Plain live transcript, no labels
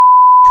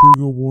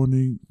Trigger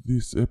warning,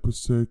 this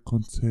episode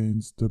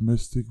contains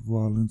domestic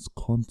violence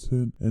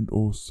content and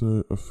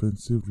also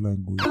offensive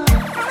language.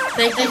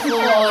 Thank you for...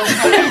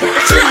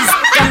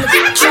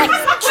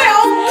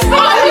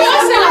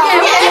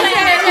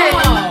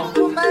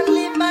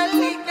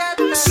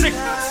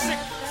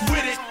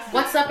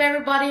 What's up,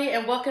 everybody,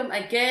 and welcome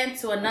again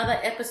to another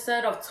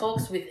episode of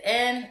Talks with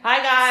Ann. Hi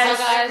guys.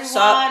 Hi,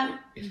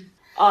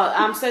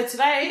 everyone. So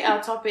today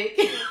our topic.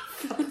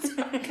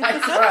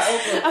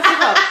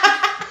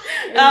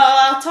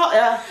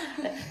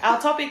 Our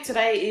topic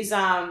today is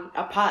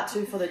a part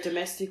 2 for the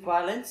domestic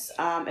violence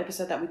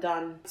episode that we've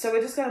done. So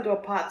we're just going to do a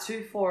part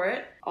 2 for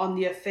it on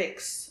the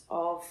effects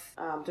of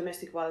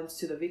domestic violence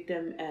to the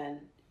victim and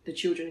the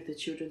children, if the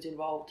children's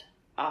involved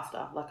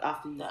after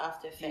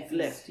you've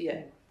left.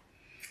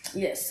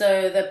 Yeah,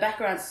 so the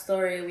background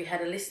story, we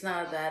had a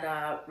listener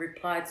that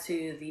replied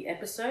to the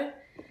episode,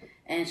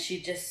 and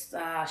she just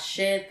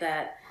shared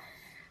that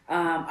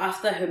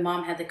after her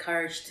mom had the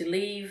courage to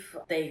leave,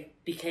 they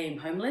became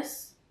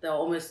homeless. They were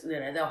almost,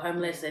 they were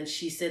homeless, and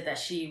she said that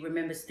she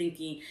remembers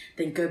thinking,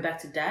 then go back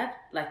to dad,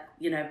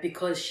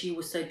 because she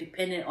was so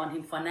dependent on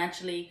him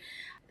financially.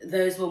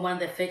 Those were one of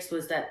the effects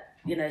was that,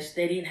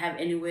 they didn't have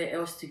anywhere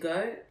else to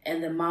go,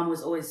 and the mom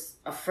was always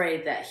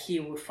afraid that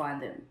he would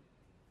find them.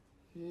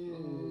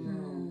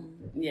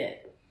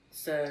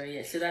 So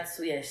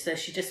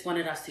she just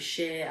wanted us to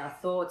share our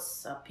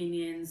thoughts,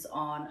 opinions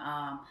on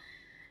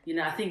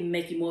I think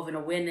making more of an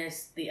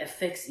awareness the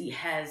effects it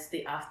has,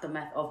 the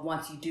aftermath of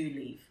once you do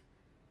leave.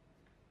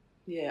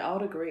 Yeah, I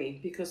would agree,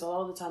 because a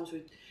lot of the times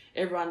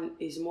everyone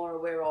is more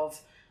aware of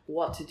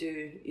what to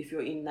do if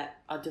you're in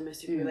a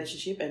domestic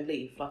relationship and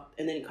leave,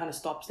 and then it kind of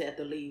stops there at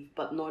the leave,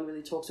 but no one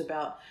really talks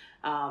about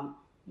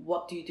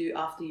what do you do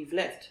after you've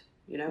left,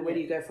 where do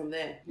you go from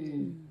there?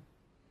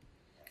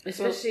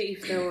 Especially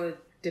if they were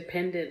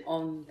dependent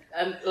on,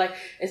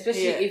 because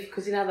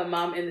the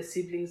mum and the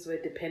siblings were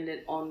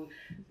dependent on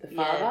the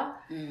father,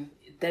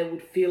 they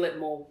would feel it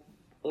more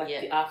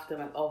the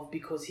aftermath of,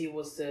 because he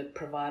was the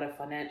provider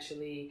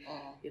financially,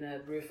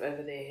 roof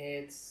over their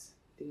heads,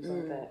 things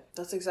like that.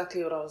 That's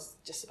exactly what I was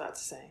just about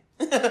to say.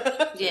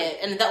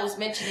 And that was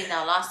mentioned in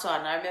our last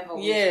one. I remember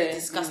we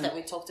discussed that,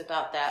 we talked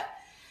about that.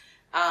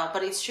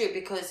 But it's true,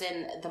 because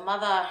then the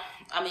mother,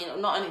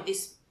 not only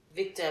this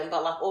victim,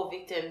 but all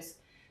victims,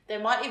 they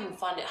might even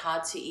find it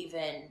hard to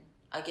even,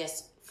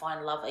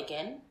 find love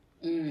again,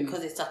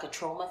 because it's a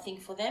trauma thing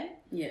for them.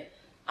 Yeah.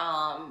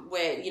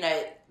 Where,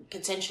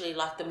 potentially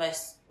the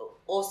most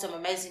awesome,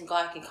 amazing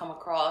guy can come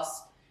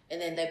across, and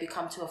then they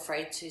become too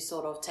afraid to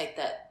sort of take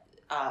that,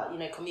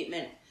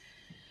 commitment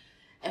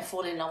and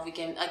fall in love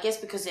again. I guess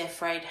because they're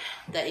afraid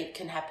that it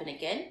can happen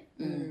again.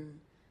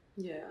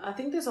 Yeah, I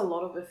think there's a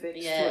lot of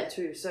effects to it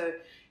too. So,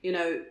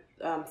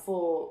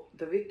 for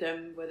the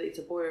victim, whether it's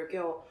a boy or a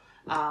girl,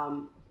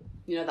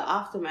 the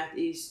aftermath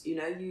is, you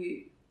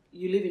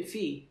live in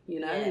fear,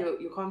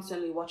 you're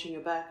constantly watching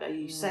your back. Are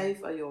you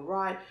safe? Are you all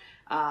right?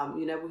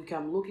 We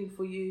come looking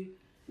for you.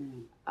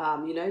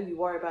 You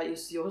worry about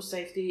your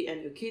safety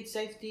and your kids'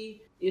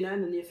 safety, and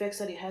then the effects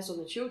that it has on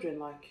the children.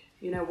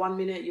 1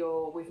 minute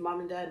you're with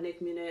mum and dad,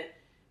 next minute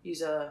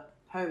you're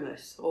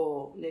homeless,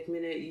 or next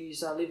minute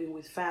you're living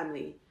with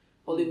family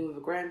or living with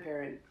a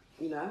grandparent,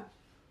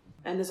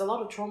 And there's a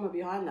lot of trauma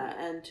behind that.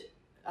 And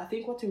I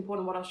think what's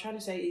important, what I was trying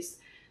to say is,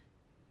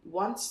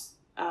 once,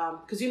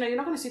 because you're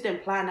not going to sit there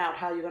and plan out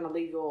how you're going to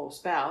leave your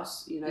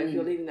spouse, if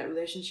you're leaving that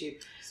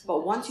relationship.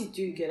 But once you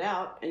do get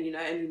out, and you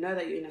know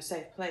that you're in a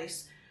safe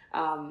place,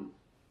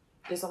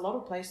 there's a lot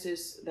of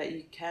places that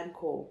you can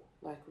call,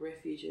 like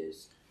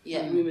refuges,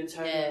 women's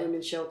homes,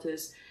 women's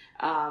shelters.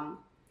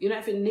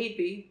 If it need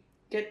be,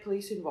 get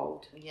police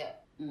involved. Yeah.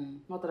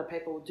 Not that a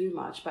paper will do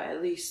much, but at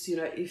least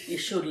if it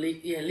should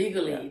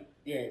legally.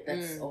 Yeah,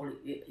 that's all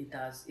it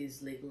does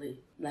is legally,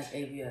 like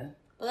AVO.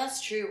 Well,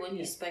 that's true. When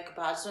you spoke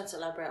about, I just wanted to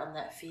elaborate on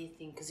that fear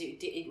thing, because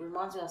it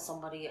reminds me of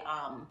somebody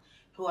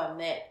who I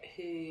met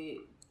who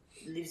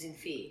lives in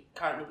fear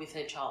currently with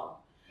her child.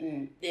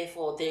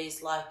 Therefore,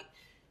 there's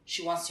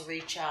she wants to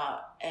reach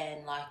out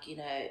and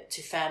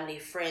to family,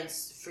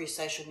 friends through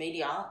social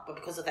media, but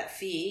because of that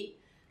fear,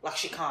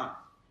 she can't.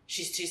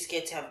 She's too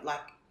scared to have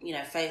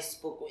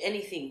Facebook or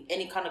anything,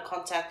 any kind of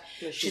contact.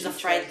 She's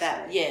afraid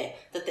that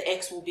the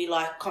ex will be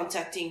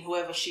contacting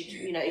whoever she,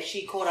 if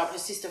she called up her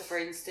sister, for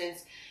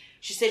instance.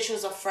 She said she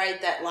was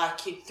afraid that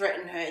he'd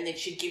threaten her, and then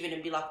she'd give it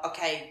and be like,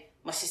 okay,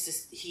 my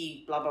sister's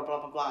here, blah, blah,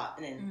 blah, blah, blah.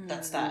 And then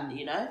that's that,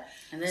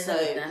 And there's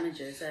the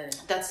damages,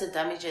 That's the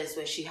damages,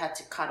 where she had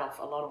to cut off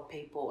a lot of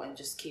people and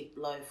just keep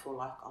low for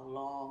a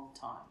long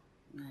time.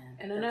 Man,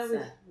 and I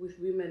know with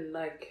women,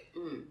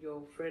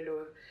 your friend,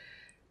 or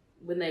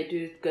when they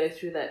do go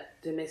through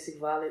that domestic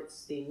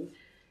violence thing,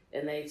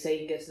 and they say you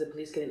can get to the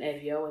police, get an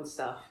AVO and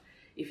stuff,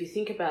 if you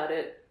think about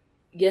it,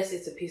 yes,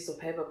 it's a piece of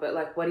paper, but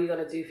what are you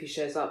going to do if he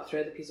shows up?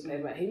 Throw the piece of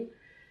paper at him?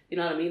 You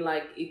know what I mean?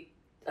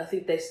 I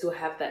think they still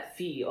have that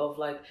fear of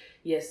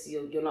yes,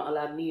 you're not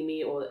allowed near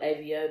me or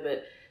AVO,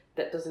 but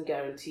that doesn't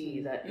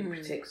guarantee that it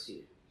protects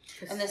you.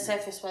 And the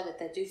safest way that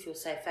they do feel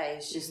safe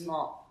is just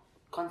not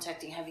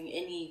having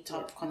any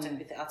type of contact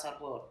with the outside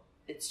world.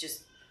 It's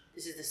just,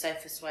 this is the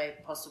safest way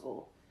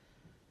possible.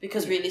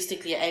 Because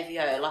realistically,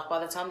 AVO, like by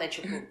the time they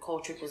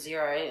call 000,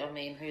 I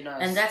mean, who knows?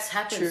 And that's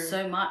happened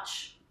so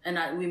much.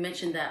 And we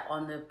mentioned that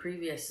on the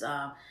previous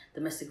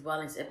domestic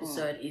violence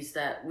episode, is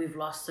that we've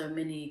lost so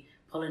many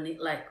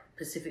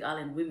Pacific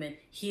Island women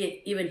here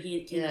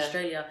in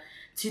Australia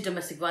to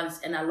domestic violence,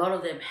 and a lot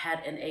of them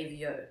had an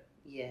AVO.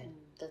 Yeah,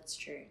 that's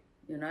true.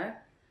 You know,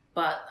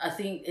 but I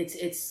think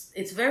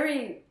it's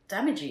very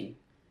damaging,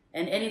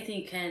 and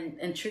anything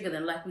can trigger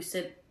them. Like we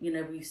said, you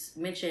know, we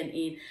mentioned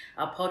in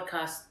our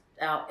podcast,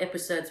 our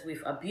episodes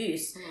with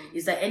abuse,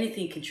 is that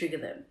anything can trigger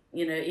them.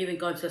 You know, even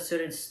going to a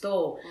certain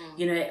store,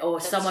 you know, or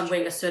someone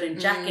wearing a certain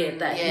jacket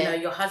that, you know,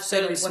 your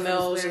husband or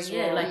smells wearing, as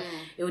well.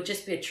 it would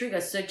just be a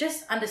trigger. So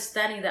just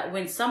understanding that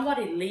when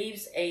somebody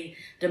leaves a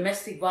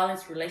domestic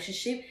violence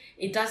relationship,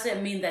 it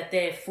doesn't mean that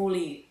they're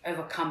fully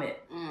overcome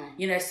it.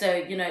 You know, so,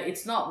 you know,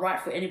 it's not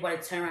right for anybody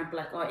to turn around and be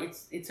like, oh,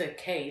 it's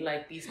okay.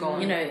 Like, you've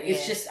gone. You know,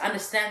 it's just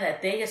understand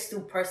that they are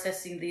still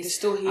processing this. They're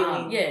still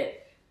healing.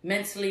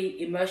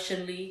 Mentally,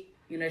 emotionally,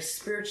 you know,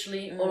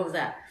 spiritually, all of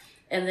that.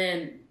 And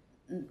then,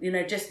 you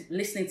know, just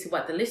listening to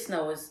what the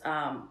listener was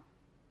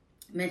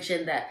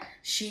mentioned, that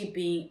she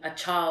being a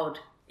child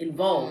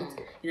involved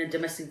in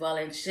domestic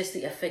violence, just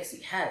the effects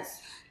it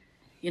has,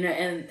 you know,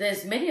 and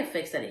there's many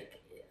effects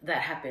that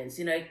happens,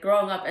 you know,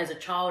 growing up as a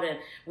child and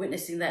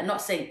witnessing that,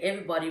 not saying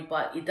everybody,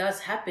 but it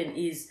does happen,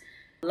 is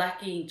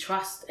lacking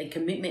trust and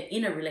commitment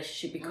in a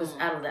relationship because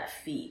out of that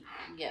fear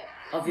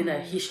of, you know,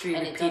 history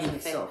and repeating it does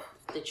affect itself.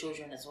 the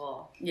children as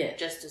well. Yeah.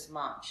 Just as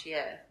much,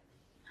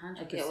 100%.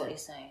 I get what you're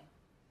saying.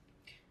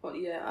 Well,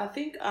 yeah, I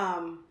think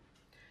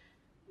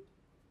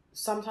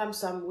sometimes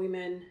some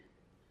women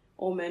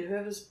or men,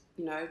 whoever's,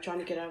 you know, trying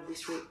to get out of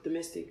this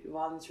domestic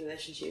violence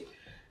relationship,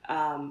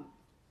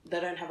 they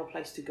don't have a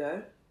place to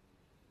go.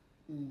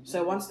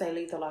 So once they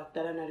leave, they're like,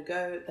 they don't know to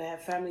go. They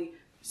have family.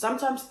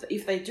 Sometimes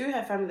if they do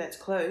have family that's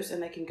close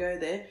and they can go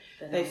there,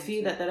 they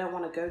fear that they don't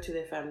want to go to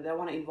their family. They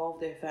want to involve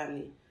their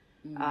family.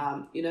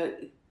 You know,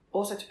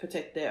 also to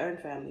protect their own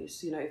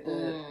families, you know, if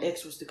the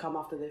ex was to come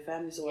after their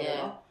families or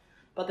whatever.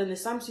 But then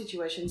there's some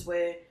situations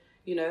where,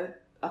 you know,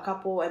 a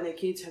couple and their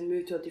kids have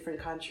moved to a different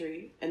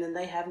country and then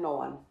they have no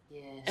one.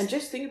 Yes. And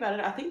just think about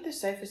it. I think the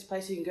safest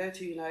place you can go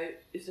to, you know,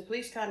 if the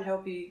police can't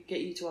help you get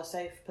you to a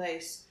safe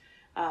place,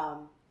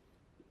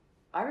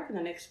 I reckon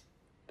the next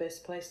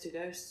best place to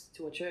go is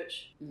to a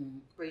church.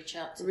 Reach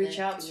out to reach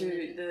out to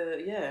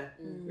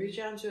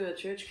a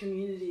church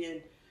community,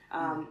 and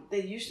they're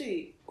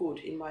usually good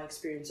in my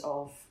experience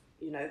of,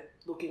 you know,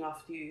 looking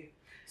after you.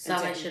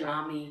 Salvation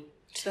Army.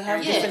 They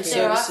have different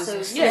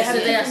services.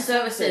 There are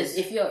services.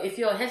 If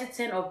you're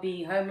hesitant of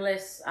being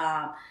homeless,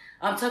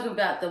 I'm talking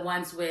about the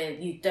ones where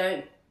you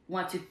don't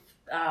want to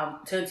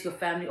turn to your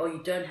family or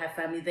you don't have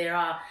family. There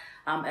are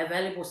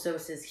available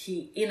services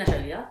here in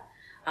Australia.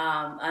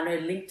 I know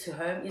Link to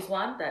Home is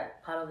one,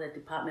 that part of the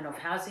Department of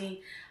Housing.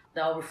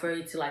 They'll refer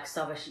you to like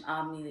Salvation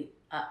Army,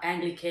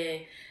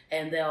 Anglicare,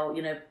 and they'll,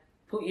 you know,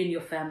 put you in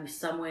your family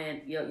somewhere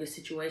in your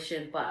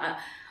situation. But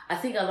I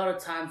think a lot of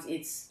times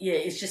it's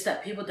just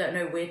that people don't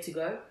know where to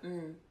go.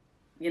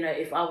 You know,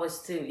 if I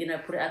was to, you know,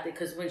 put it out there,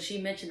 because when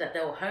she mentioned that they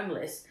were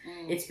homeless,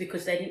 it's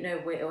because they didn't know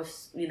where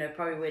else, you know,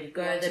 probably where to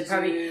go. They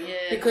probably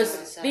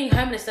because being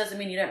homeless doesn't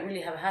mean you don't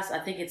really have a house. I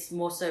think it's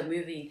more so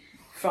moving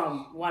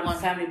from one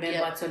family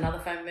member to another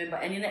family member,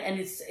 and you know, and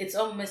it's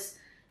almost,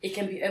 it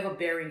can be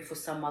overbearing for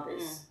some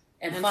mothers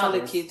and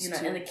fathers, for the kids, you know,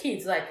 too. and the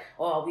kids like,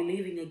 oh, are we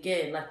leaving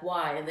again? Like,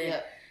 why? And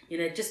then you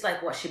know, just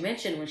like what she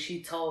mentioned when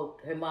she told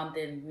her mom,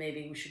 then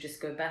maybe we should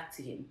just go back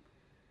to him.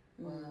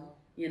 Wow.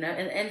 You know,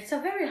 and it's a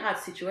very hard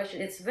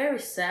situation. It's very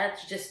sad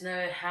to just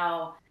know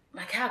how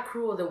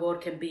cruel the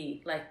world can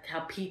be, like how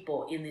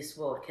people in this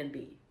world can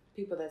be.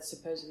 People that's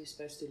supposedly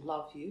supposed to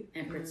love you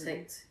and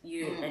protect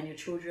you and your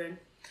children.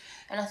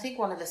 And I think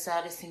one of the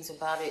saddest things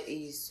about it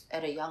is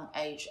at a young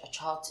age, a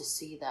child to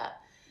see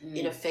that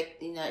it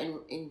affect, you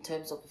know, in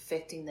terms of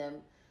affecting them,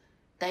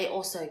 they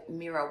also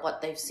mirror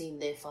what they've seen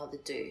their father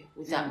do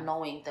without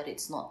knowing that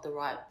it's not the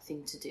right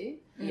thing to do.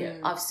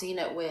 I've seen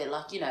it where,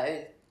 like, you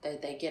know,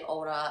 they get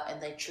older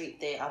and they treat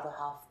their other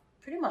half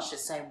pretty much the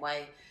same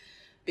way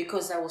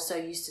because they were so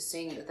used to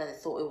seeing that they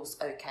thought it was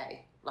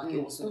okay. Like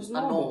it was a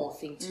normal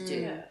thing to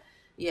do.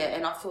 Yeah,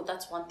 and I feel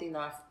that's one thing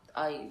that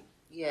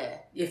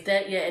if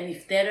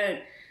they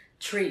don't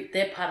treat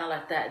their partner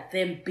like that,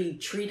 them being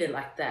treated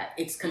like that,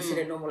 it's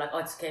considered normal. Like, oh,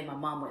 it's okay, my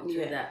mom went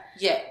through that.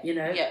 You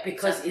know,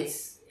 because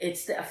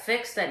it's the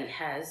effects that it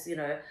has, you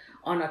know,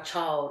 on a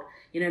child.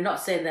 You know,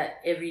 not saying that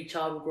every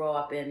child will grow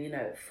up and, you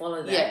know,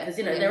 follow that. Because,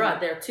 you know, there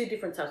are two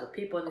different types of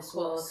people in this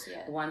world.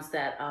 The ones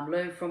that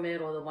learn from it,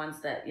 or the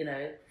ones that, you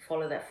know,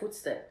 follow that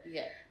footstep.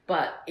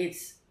 But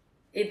it's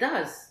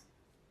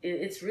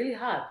really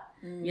hard.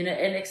 You know,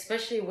 and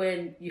especially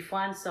when you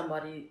find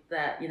somebody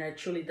that, you know,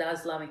 truly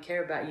does love and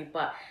care about you,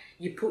 but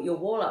you put your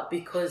wall up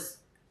because,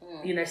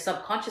 you know,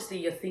 subconsciously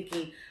you're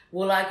thinking,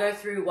 will I go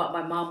through what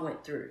my mom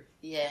went through?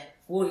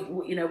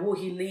 Will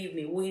he leave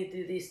me? Will he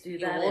do this, do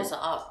that? Your walls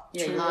are up.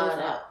 Your walls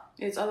are up.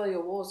 It's either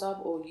your walls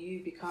up or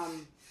you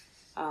become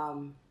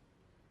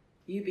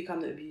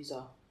the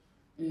abuser.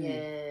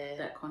 Yeah.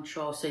 That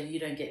control, so you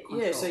don't get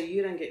control. Yeah, so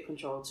you don't get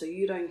controlled. So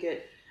you don't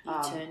get, You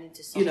turn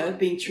into someone.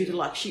 being treated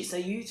like shit. So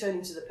you turn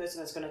into the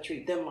person that's going to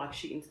treat them like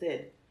shit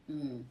instead.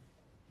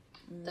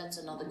 That's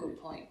another good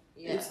point.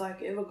 Yeah. It's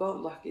like, ever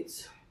got, like,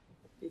 it's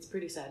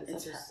pretty sad.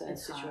 It's such a sad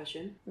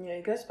situation. Yeah,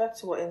 it goes back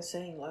to what Ian's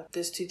saying. Like,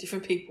 there's two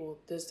different people.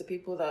 There's the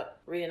people that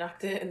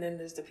reenact it, and then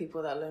there's the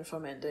people that learn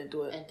from it and don't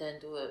do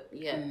it.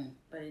 Yeah.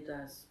 But it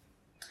does.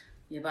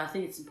 Yeah, but I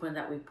think it's important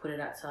that we put it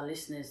out to our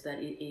listeners that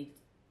it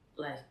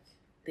like,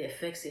 the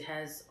effects it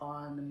has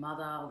on the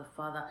mother or the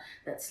father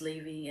that's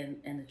leaving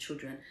and the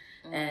children.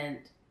 And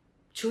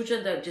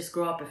children don't just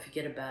grow up and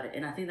forget about it.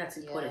 And I think that's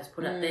important to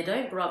put out. They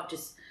don't grow up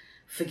just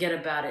forget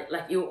about it.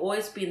 Like, it will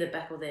always be in the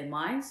back of their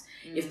minds.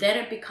 If they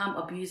don't become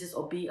abusers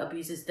or be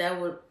abusers, they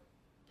will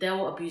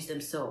abuse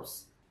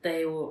themselves.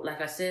 They will,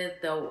 like I said,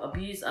 they'll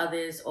abuse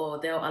others, or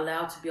they'll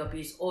allow to be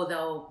abused, or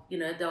they'll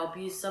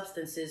abuse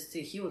substances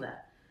to heal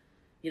that.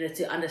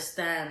 To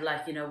understand,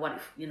 like,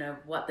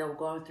 what they were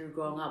going through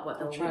growing up, what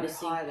they were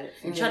witnessing.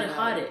 And try to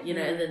hide it, and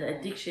then the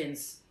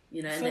addictions,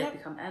 and they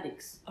become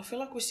addicts. I feel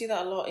like we see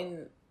that a lot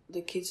in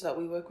the kids that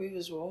we work with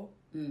as well.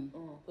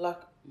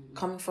 Like,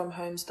 coming from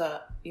homes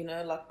that,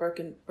 like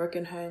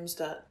broken homes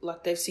that,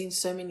 like, they've seen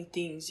so many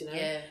things,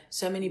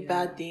 so many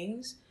bad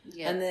things.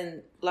 Yeah. And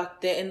then, like,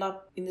 they end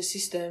up in the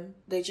system,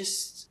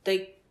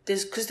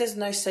 because there's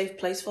no safe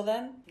place for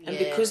them. And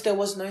because there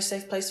was no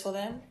safe place for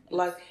them,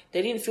 like,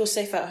 they didn't feel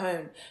safe at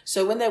home.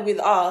 So when they're with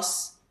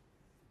us,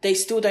 they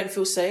still don't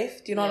feel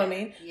safe. Do you know what I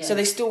mean? Yeah. So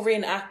they still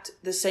reenact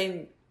the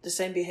same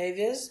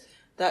behaviors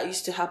that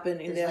used to happen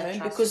in their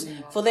home, because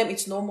for them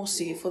it's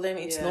normalcy. For them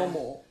it's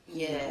normal.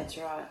 Yeah, that's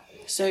right.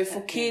 So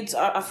for kids,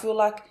 I feel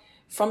like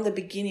from the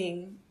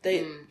beginning,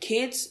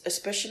 kids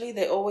especially,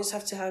 they always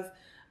have to have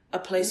a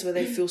place where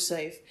they feel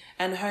safe,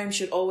 and home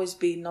should always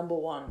be number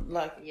one,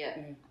 like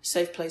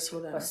safe place for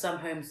them. But some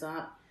homes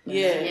aren't.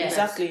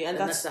 Exactly, and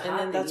that's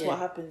what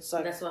happens.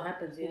 Like, that's what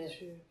happens. Yeah, it's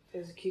true.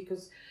 As a kid,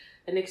 because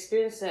an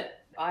experience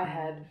that I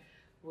had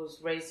was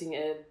raising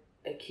a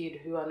kid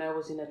who I know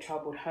was in a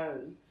troubled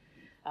home.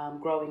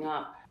 Growing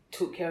up,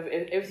 took care of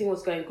everything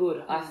was going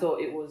good. I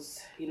thought it was,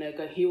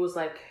 he was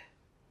like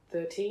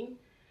 13.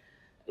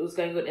 It was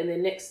going good, and the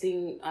next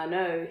thing I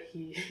know,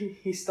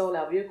 he stole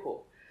our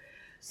vehicle.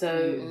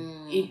 So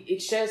it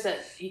shows that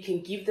you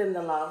can give them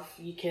the love,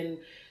 you can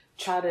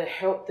try to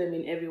help them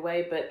in every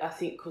way, but I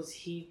think because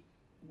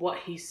what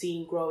he's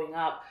seen growing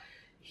up,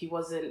 he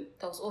wasn't.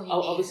 That was all he knew.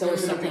 Obviously, that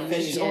was something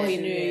that's all he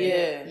knew.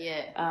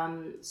 Yeah.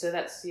 So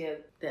that's the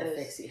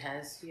effects it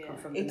has come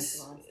from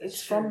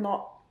it's from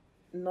not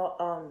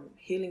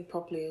healing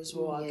properly as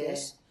well. I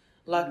guess,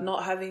 like,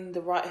 not having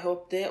the right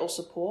help there or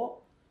support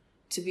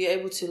to be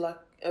able to, like,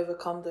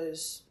 overcome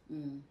those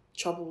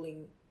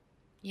troubling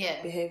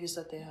behaviors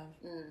that they have.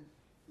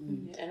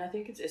 And I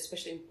think it's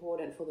especially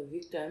important for the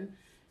victim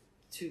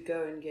to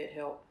go and get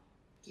help.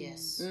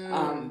 Yes.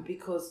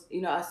 Because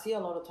I see a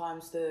lot of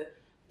times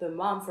the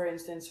mum, for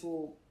instance,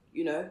 will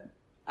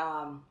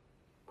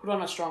put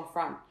on a strong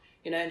front,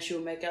 and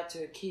she'll make out to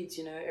her kids,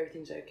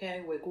 everything's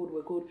okay, we're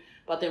good.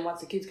 But then once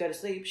the kids go to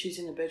sleep, she's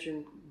in the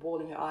bedroom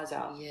bawling her eyes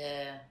out.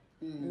 Yeah.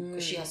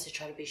 Because she has to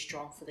try to be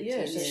strong for the kids.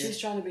 kids. Yeah, so she's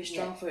trying to be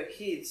strong for her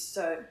kids.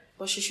 So,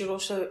 but she should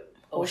also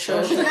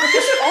also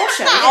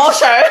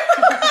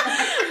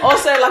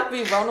like,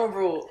 be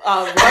vulnerable.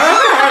 Fucking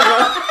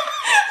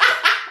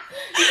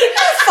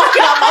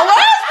up my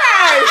words,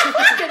 bro.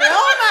 Fucking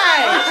hell,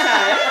 mate.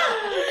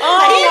 Oh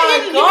my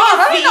god,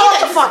 I don't know what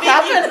the fuck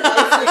happened.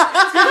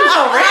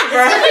 It's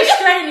gonna be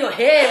straight in your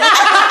head.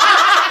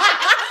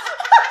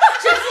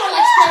 Just for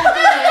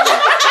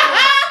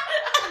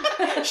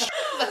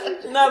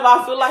No,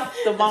 but I feel like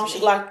the mom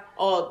should, like,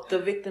 or the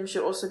victim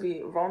should also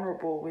be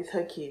vulnerable with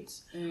her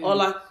kids, or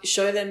like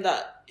show them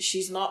that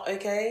she's not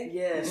okay.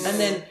 Yes. And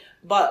then,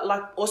 but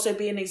like also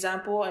be an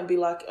example and be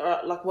like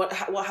what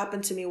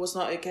happened to me was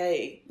not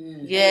okay.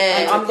 Yeah.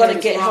 And I'm gonna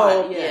get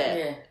help.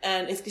 Yeah.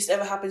 And if this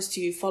ever happens to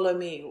you, follow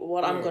me.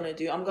 What I'm gonna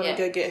do, I'm gonna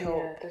go get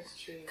help. Yeah, that's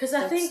true. Because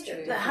I think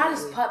the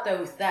hardest part though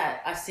with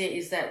that, I see it,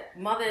 is that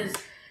mothers,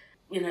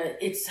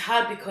 it's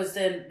hard because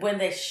then when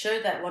they show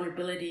that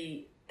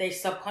vulnerability, they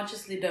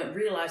subconsciously don't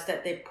realize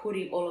that they're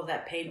putting all of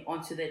that pain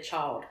onto their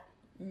child.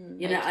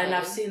 And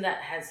I've seen that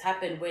has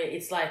happened where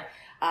it's like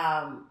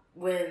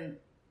when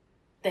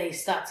they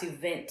start to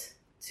vent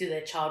to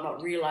their child,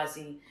 not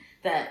realizing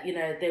that,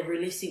 they're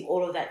releasing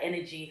all of that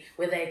energy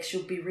where they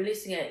should be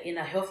releasing it in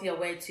a healthier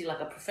way to like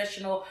a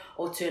professional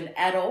or to an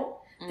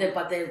adult,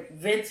 but they're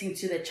venting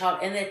to their child,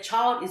 and their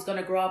child is going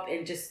to grow up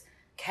and just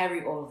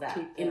carry all of that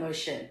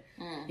emotion,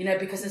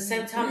 because at the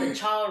same time the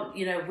child,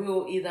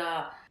 will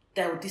either...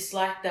 they'll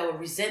dislike, they'll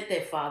resent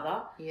their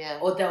father,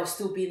 or they'll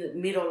still be in the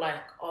middle,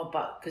 like, oh,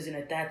 but because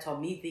dad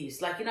told me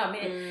this, like,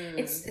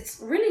 it's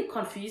really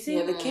confusing.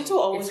 Yeah, the kids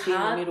will always be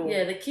in the middle.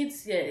 Yeah, the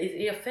kids,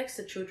 it affects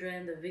the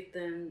children, the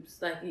victims,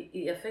 like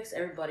it affects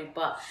everybody.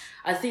 But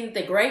I think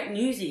the great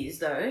news is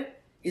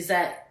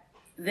that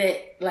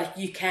that like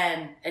you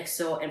can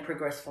excel and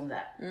progress from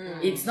that.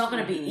 It's not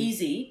going to be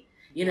easy,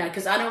 you know,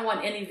 because I don't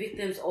want any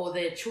victims or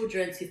their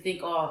children to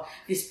think, oh,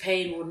 this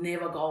pain will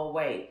never go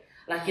away.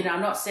 Like, you know,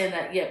 I'm not saying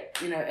that,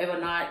 you know,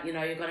 overnight, you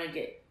know, you're going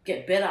to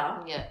get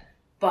better. Yeah.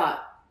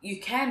 But you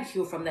can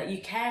heal from that.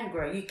 You can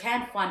grow. You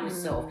can find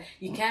yourself.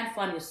 You can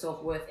find your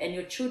self-worth. And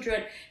your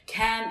children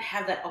can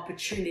have that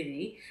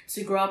opportunity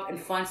to grow up and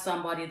find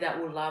somebody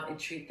that will love and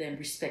treat them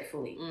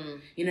respectfully.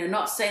 You know,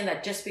 not saying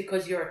that just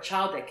because you're a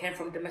child that came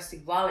from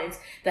domestic violence,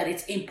 that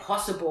it's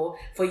impossible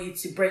for you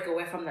to break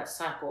away from that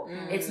cycle.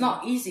 It's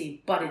not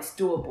easy, but it's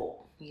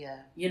doable. Yeah.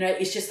 You know,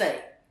 it's just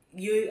that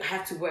you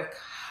have to work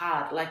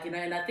hard. Like, you know,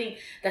 and I think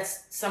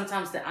that's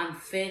sometimes the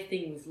unfair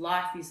thing with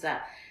life is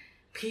that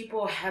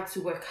people have to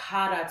work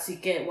harder to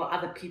get what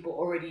other people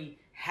already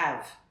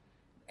have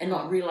and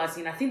not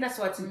realizing. I think that's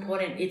why it's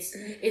important.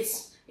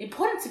 It's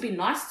important to be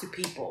nice to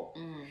people,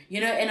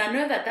 you know, and I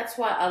know that that's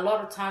why a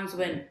lot of times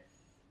when,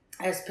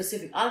 as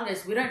Pacific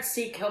Islanders, we don't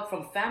seek help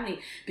from family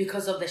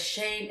because of the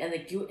shame and the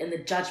guilt and the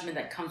judgment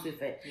that comes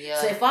with it.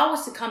 Yeah. So if I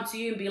was to come to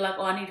you and be like,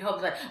 oh, I need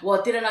help, like,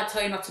 well, didn't I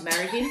tell you not to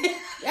marry him?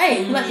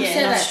 Hey, like you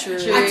said that. True.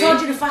 I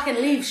told you to fucking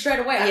leave straight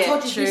away. I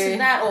told you this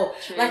and that. Or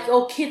like,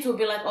 or kids will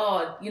be like,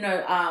 oh, you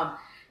know,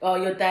 oh,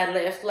 your dad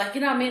left. Like, you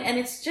know what I mean? And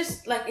it's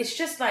just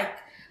like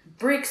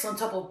bricks on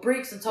top of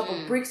bricks on top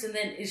of bricks, and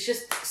then it's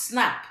just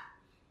snap.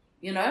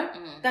 You know?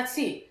 That's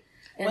it.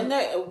 And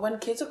when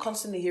kids are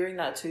constantly hearing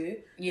that too,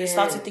 they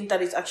start to think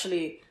that it's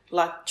actually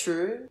like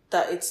true,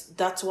 that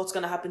that's what's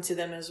going to happen to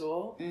them as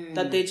well,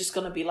 that they're just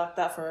going to be like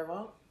that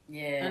forever.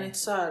 Yeah. And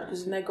it's sad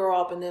because then they grow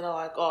up and they're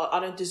like, oh, I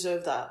don't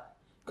deserve that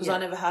because I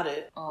never had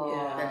it. Oh,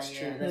 yeah, that's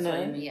true. That's what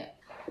I mean. Yeah.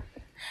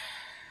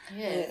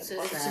 Yeah, it's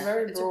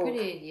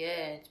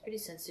pretty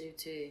sensitive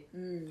too.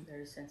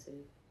 Very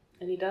sensitive.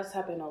 And it does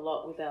happen a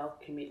lot with our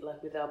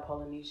with our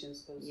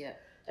Polynesians, because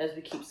as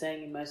we keep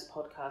saying in most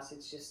podcasts,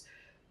 it's just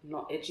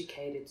not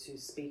educated to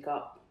speak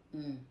up,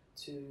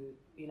 to,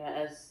 you know,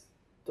 as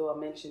Dora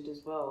mentioned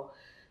as well,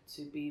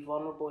 to be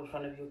vulnerable in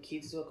front of your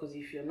kids as well, because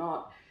if you're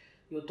not,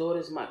 your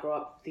daughters might grow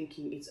up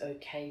thinking it's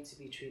okay to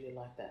be treated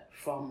like that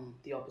from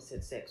the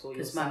opposite sex. Or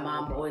because my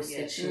mom always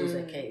said she was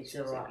okay, it's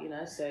alright, you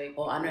know. So,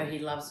 or I know he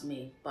loves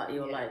me, but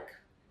you're like,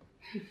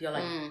 you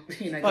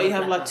know. But you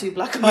have like two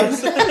black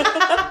eyes.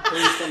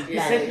 You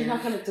said you're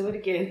not gonna do it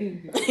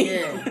again.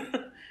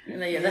 You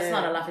know, that's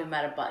not a laughing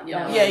matter, but you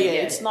know.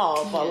 It's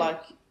not. But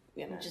like,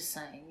 you know, I'm just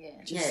saying,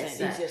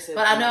 exactly.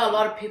 But I know a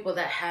lot of people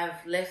that have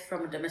left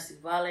from a domestic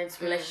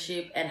violence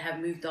relationship and have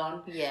moved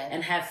on,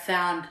 and have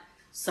found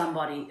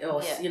somebody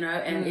else, you know,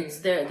 and it's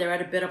they're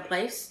at a better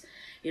place,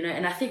 you know.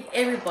 And I think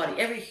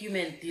every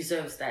human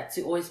deserves that,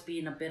 to always be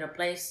in a better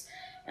place,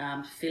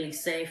 feeling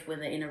safe when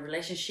they're in a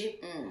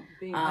relationship,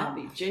 being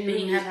happy,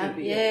 genuinely being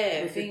happy,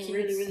 being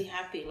really, really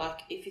happy.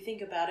 Like, if you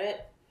think about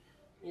it,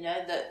 you know,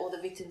 that all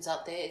the victims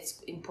out there, it's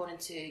important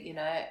to, you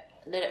know,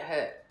 let it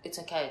hurt. It's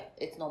okay.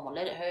 It's normal.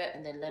 Let it hurt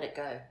and then let it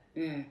go.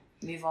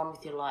 Move on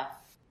with your life.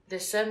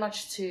 There's so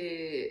much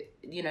to,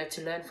 you know,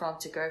 to learn from,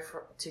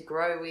 to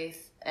grow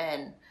with,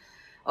 and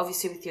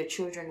obviously with your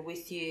children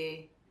with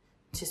you,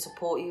 to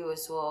support you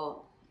as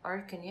well. I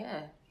reckon,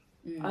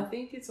 I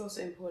think it's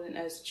also important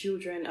as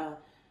children are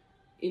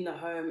in the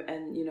home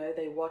and, you know,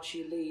 they watch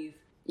you leave.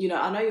 You know,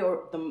 I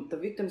know the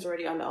victim's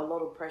already under a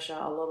lot of pressure,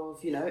 a lot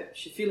of, you know,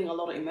 she's feeling a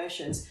lot of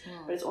emotions,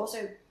 but it's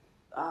also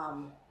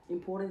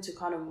important to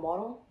kind of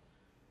model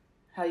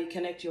how you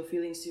connect your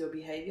feelings to your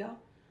behavior.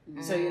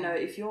 So, you know,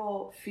 if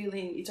you're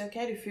feeling, it's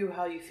okay to feel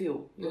how you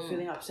feel. You're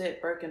feeling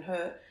upset, broken,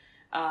 hurt.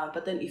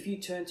 But then if you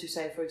turn to,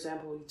 say, for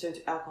example, you turn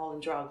to alcohol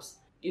and drugs,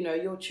 you know,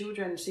 your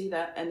children see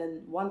that, and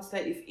then once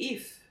they,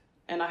 if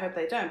and I hope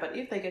they don't, but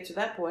if they get to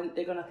that point,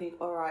 they're going to think,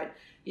 all right,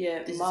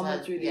 mum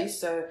went through this,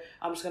 so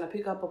I'm just going to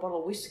pick up a bottle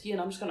of whiskey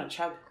and I'm just going to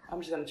chug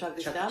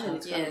this down, and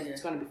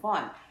it's going to be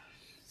fine.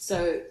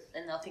 So,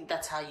 and I think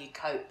that's how you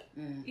cope.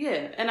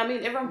 Yeah, and I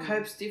mean, everyone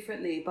copes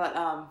differently, but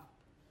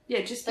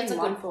just be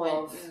mindful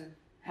of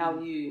how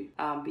you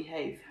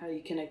behave, how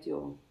you connect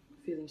your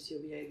feelings to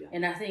your behavior.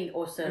 And I think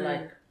also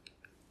like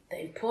the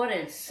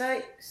importance,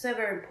 so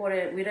very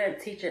important, we don't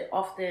teach it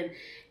often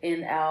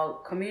in our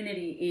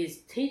community, is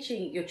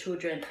teaching your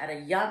children at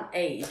a young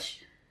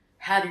age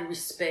how to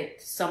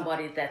respect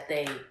somebody that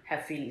they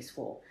have feelings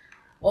for.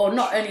 Or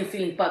not only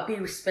feelings, but be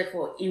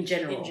respectful in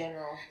general.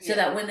 So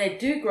that when they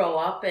do grow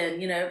up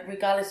and, you know,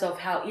 regardless of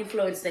how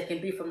influenced they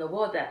can be from the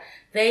world, that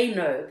they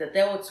know that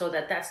they were told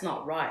that that's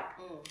not right.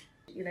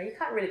 You know, you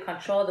can't really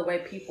control the way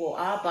people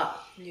are,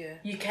 but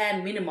you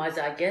can minimize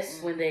it, I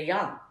guess, when they're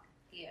young.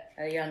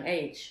 At a young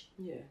age.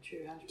 Yeah, true.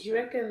 100%. Do you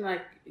reckon,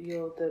 like,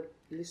 you're the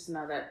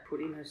listener that put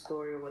in her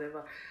story or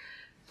whatever,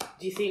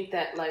 do you think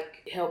that,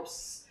 like,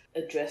 helps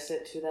address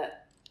it to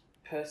that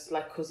person,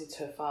 like, because it's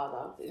her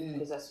father,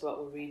 because that's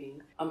what we're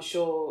reading? I'm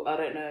sure, I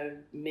don't know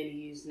many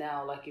years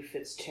now, like, if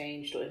it's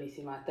changed or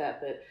anything like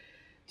that, but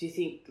do you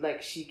think,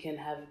 like, she can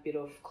have a bit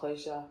of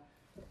closure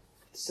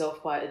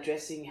self by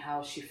addressing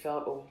how she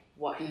felt or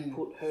what he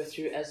put her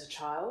through as a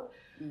child?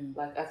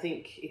 Like, I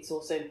think it's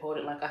also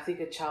important, like, I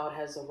think a child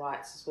has the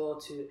rights as well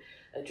to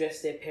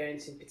address their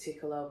parents in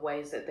particular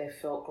ways that they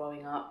felt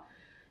growing up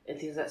and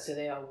things like that, so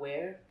they are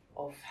aware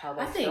of how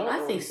they felt?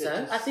 I think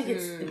so. I think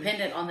it's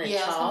dependent on the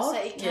child. I was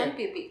going to say, it can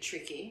be a bit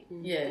tricky.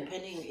 Yeah.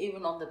 Depending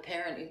even on the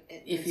parent.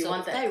 If you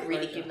want that they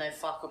really closure. give no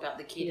fuck about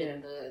the kid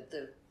and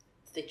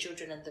the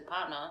children and the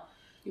partner,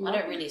 I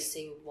don't really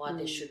see why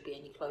there should be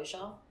any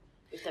closure.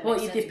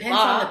 Well, it depends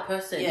on the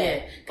person,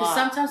 because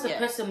sometimes the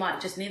person might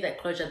just need that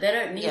closure. They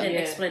don't need an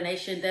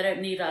explanation. They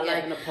don't need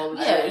an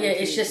apology.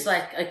 It's just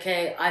like,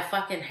 okay, I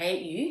fucking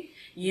hate you.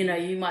 You know,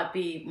 you might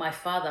be my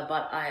father,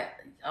 but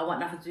I want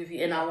nothing to do with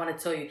you, and I want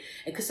to tell you.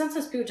 Because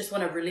sometimes people just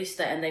want to release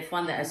that, and they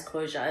find that as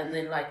closure, and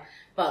then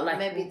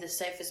maybe the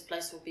safest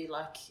place would be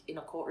like in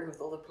a courtroom with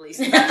all the police,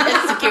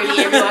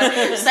 security,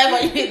 everyone. Say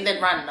what you mean,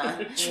 then run. No.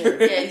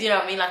 Yeah, you know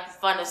what I mean. Like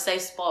find a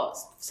safe spot,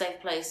 safe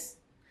place.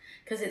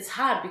 Because it's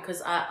hard,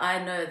 because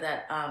I know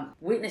that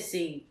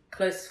witnessing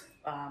close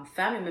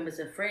family members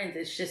and friends,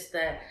 it's just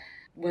that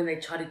when they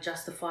try to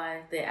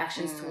justify their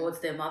actions towards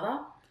their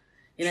mother,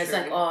 you know, it's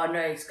like, oh no,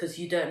 it's because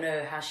you don't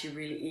know how she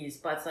really is.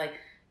 But it's like,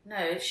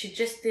 no, she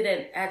just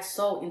didn't add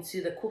salt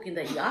into the cooking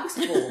that you asked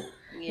for.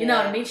 You know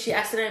what I mean? She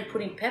accidentally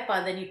put in pepper,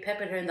 and then you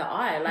peppered her in the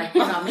eye. Like, you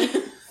know what I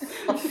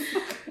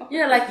mean?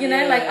 Yeah, like, you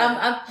know,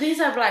 like these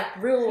are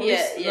like real,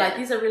 like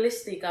these are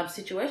realistic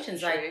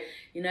situations. True. Like,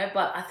 you know,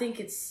 but I think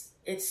it's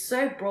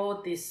so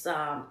broad, this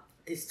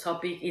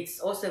topic. It's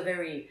also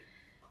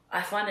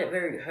I find it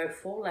very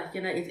hurtful. Like,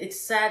 you know, it's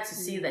sad to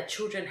see that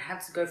children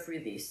have to go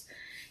through this,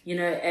 you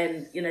know,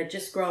 and, you know,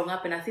 just growing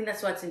up. And I think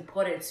that's why it's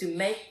important to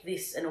make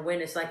this an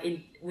awareness. Like,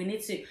 we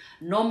need to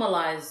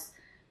normalize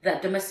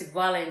that domestic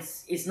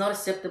violence is not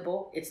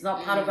acceptable. It's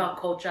not part of our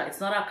culture. It's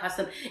not our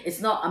custom.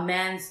 It's not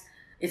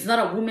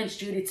a woman's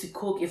duty to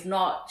cook. If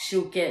not,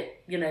 she'll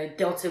get, you know,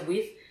 dealt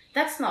with.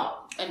 That's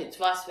not. And it's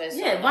vice versa.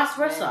 Yeah, vice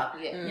versa.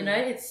 Yeah. You know,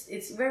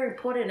 it's very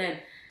important. And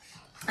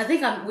I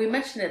think we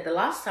mentioned it the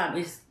last time,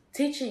 is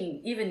teaching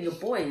even your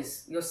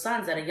boys, your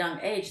sons at a young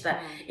age,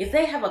 that if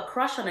they have a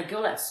crush on a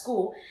girl at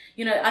school,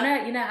 you know,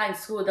 you know how in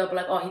school they'll be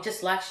like, oh, he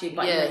just likes you,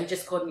 but you know, he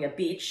just called me a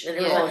bitch. And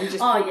he just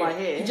pulled my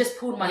hair. He just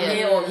pulled my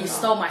hair, or he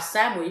stole my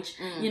sandwich.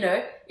 You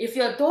know, if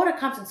your daughter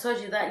comes and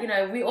tells you that, you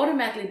know, we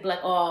automatically be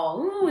like,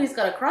 oh, ooh, he's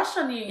got a crush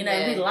on you, you know,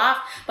 and we laugh.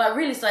 But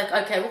really it's like,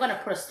 okay, we're going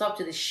to put a stop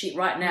to this shit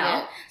right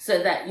now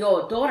so that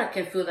your daughter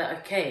can feel that,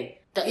 okay,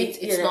 that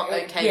it's not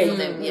okay for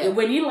them. Yeah.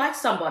 When you like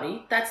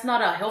somebody, that's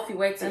not a healthy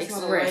way to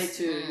express.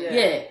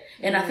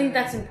 And I think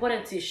that's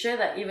important to show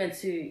that even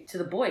to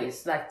the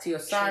boys, like to your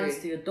sons,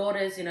 to your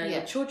daughters, you know,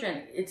 your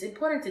children. It's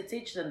important to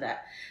teach them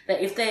that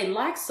if they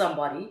like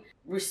somebody,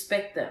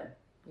 respect them.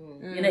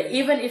 You know,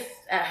 even if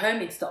at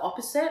home it's the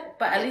opposite,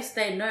 but at least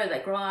they know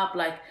that growing up,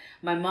 like,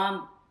 my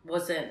mom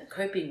wasn't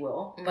coping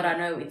well, but I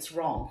know it's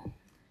wrong.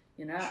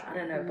 You know, I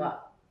don't know,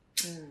 but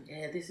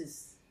this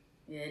is.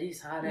 Yeah, it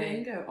is hard. You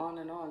can go on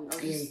and on.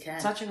 You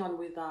can. Touching on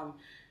with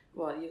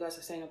what you guys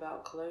are saying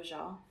about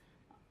closure,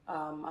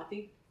 I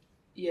think,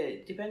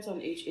 it depends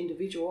on each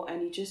individual,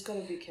 and you just got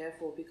to be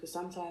careful, because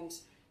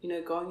sometimes, you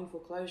know, going in for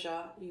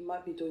closure, you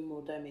might be doing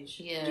more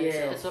damage.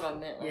 That's what I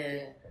meant.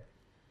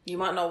 You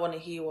might not want to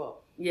hear what.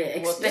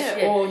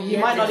 Or you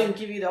might not even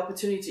give you the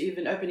opportunity to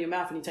even open your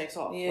mouth, and he takes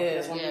off.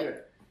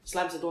 Like,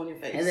 slams the door in your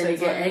face. And then you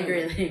get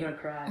angry, and then you're going to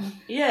cry.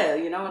 Yeah,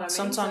 you know what I mean?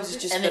 Sometimes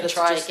it's just and then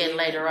try again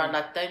later on.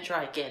 Like, don't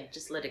try again.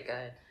 Just let it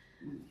go.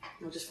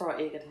 Or just throw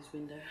an egg at his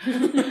window.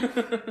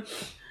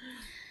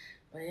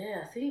 But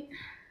I think...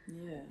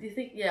 Do you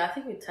think... I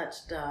think we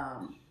touched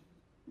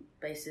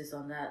bases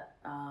on that.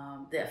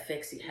 The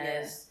effects it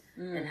has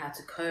and how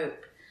to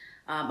cope.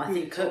 I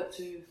think who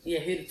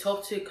to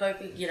talk to,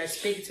 coping, you know,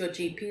 speaking to a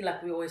GP,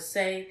 like we always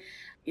say.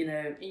 You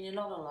know, and you're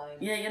not alone.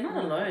 Yeah, you're not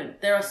alone.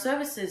 There are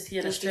services here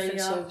in Australia.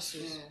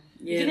 Services.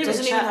 You can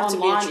even chat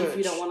online if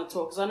you don't want to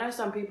talk. Because I know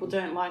some people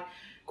don't like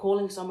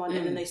calling someone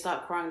and then they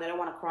start crying. They don't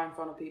want to cry in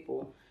front of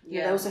people.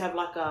 Yeah. They also have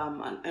like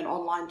an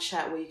online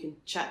chat where you can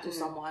chat to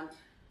someone.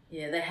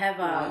 Yeah, they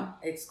have.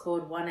 It's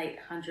called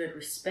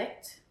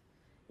 1-800-RESPECT.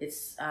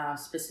 It's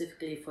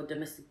specifically for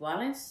domestic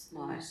violence.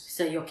 Nice.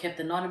 So you're kept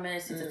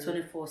anonymous. It's a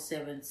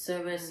 24/7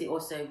 service. It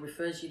also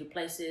refers you to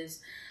places.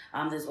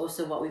 There's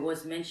also what we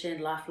always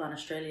mentioned, Lifeline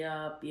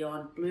Australia,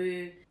 Beyond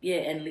Blue.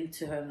 And Link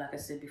to Home, like I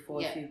said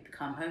before, if you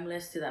become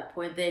homeless to that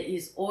point. There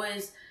is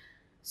always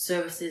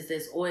services,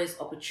 there's always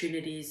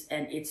opportunities,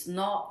 and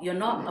you're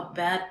not a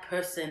bad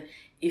person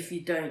if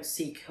you don't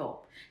seek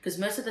help. Because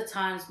most of the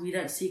times we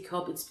don't seek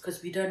help, it's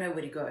because we don't know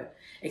where to go.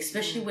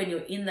 Especially when you're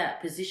in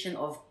that position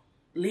of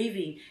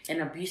leaving an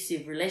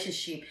abusive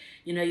relationship,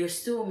 you know, you're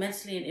still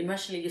mentally and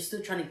emotionally, you're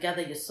still trying to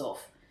gather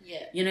yourself.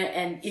 You know,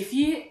 and if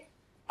you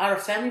are a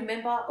family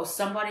member or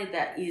somebody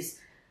that is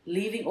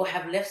leaving or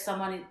have left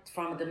someone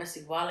from a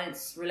domestic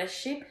violence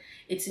relationship,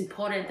 it's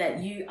important that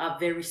you are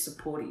very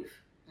supportive.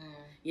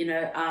 You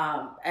know,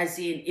 as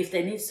in, if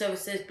they need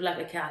services, be like,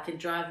 okay, I can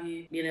drive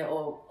you, you know,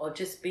 or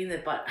just being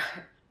there. But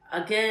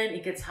again,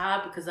 it gets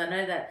hard because I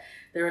know that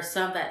there are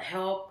some that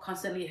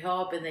constantly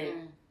help, and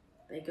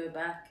they go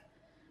back.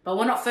 But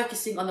we're not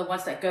focusing on the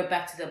ones that go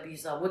back to the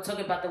abuser. We're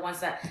talking about the ones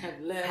that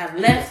have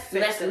left,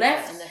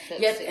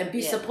 and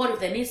be supportive.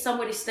 They need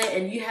somewhere to stay,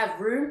 and you have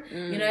room.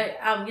 You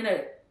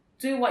know,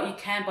 do what you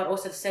can, but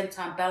also at the same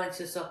time balance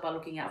yourself by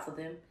looking out for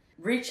them.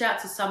 Reach out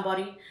to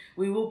somebody.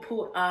 We will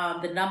put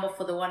the number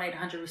for the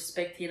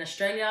 1-800-RESPECT here in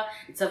Australia.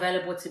 It's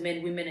available to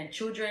men, women, and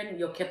children.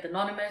 You're kept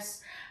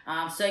anonymous.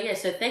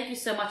 So thank you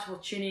so much for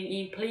tuning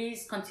in.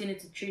 Please continue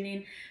to tune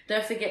in.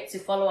 Don't forget to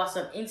follow us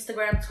on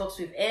Instagram, Talks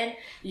with Ann.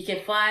 You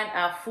can find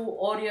our full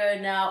audio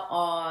now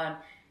on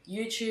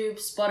YouTube,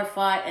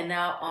 Spotify, and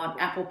now on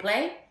Apple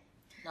Play.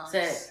 Nice.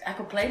 So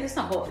Apple Play, that's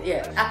not what,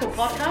 Apple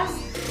Podcast.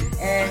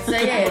 And so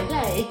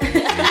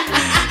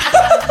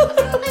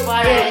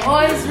but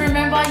always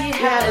remember you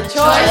have a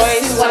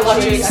choice to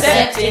what you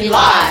accept in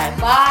life.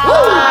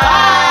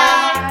 Bye.